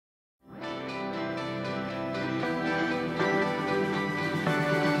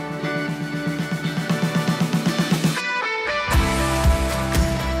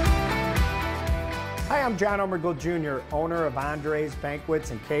John Omergel Jr., owner of Andres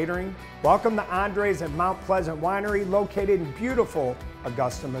Banquets and Catering. Welcome to Andres at Mount Pleasant Winery, located in beautiful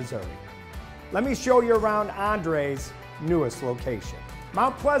Augusta, Missouri. Let me show you around Andres' newest location.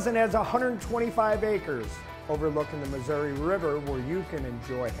 Mount Pleasant has 125 acres overlooking the Missouri River, where you can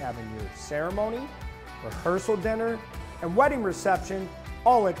enjoy having your ceremony, rehearsal dinner, and wedding reception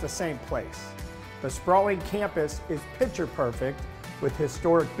all at the same place. The sprawling campus is picture perfect with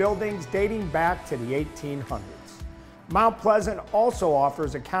historic buildings dating back to the 1800s. Mount Pleasant also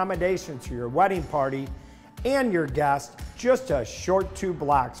offers accommodations for your wedding party and your guests just a short 2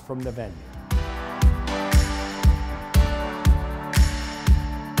 blocks from the venue.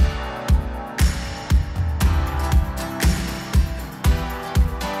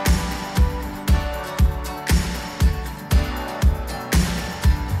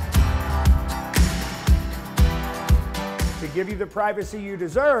 To give you the privacy you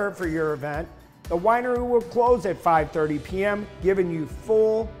deserve for your event, the winery will close at 5:30 p.m., giving you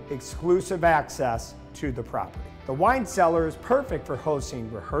full exclusive access to the property. The wine cellar is perfect for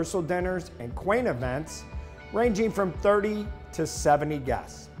hosting rehearsal dinners and quaint events ranging from 30 to 70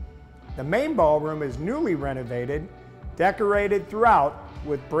 guests. The main ballroom is newly renovated, decorated throughout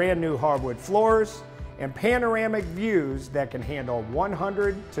with brand new hardwood floors and panoramic views that can handle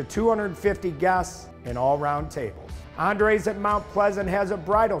 100 to 250 guests and all-round tables. Andres at Mount Pleasant has a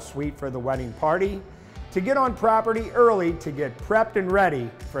bridal suite for the wedding party to get on property early to get prepped and ready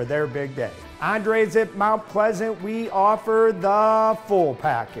for their big day. Andres at Mount Pleasant, we offer the full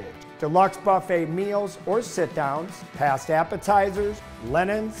package. Deluxe buffet meals or sit-downs, past appetizers,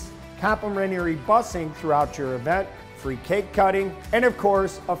 linens, complimentary busing throughout your event, free cake cutting, and of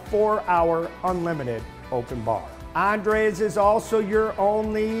course, a 4-hour unlimited open bar. Andres is also your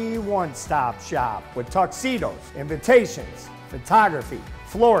only one-stop shop with tuxedos, invitations, photography,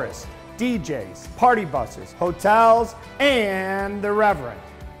 florists, DJs, party buses, hotels, and the Reverend.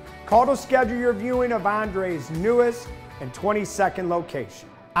 Call to schedule your viewing of Andres' newest and 22nd location.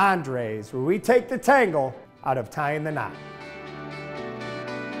 Andres, where we take the tangle out of tying the knot.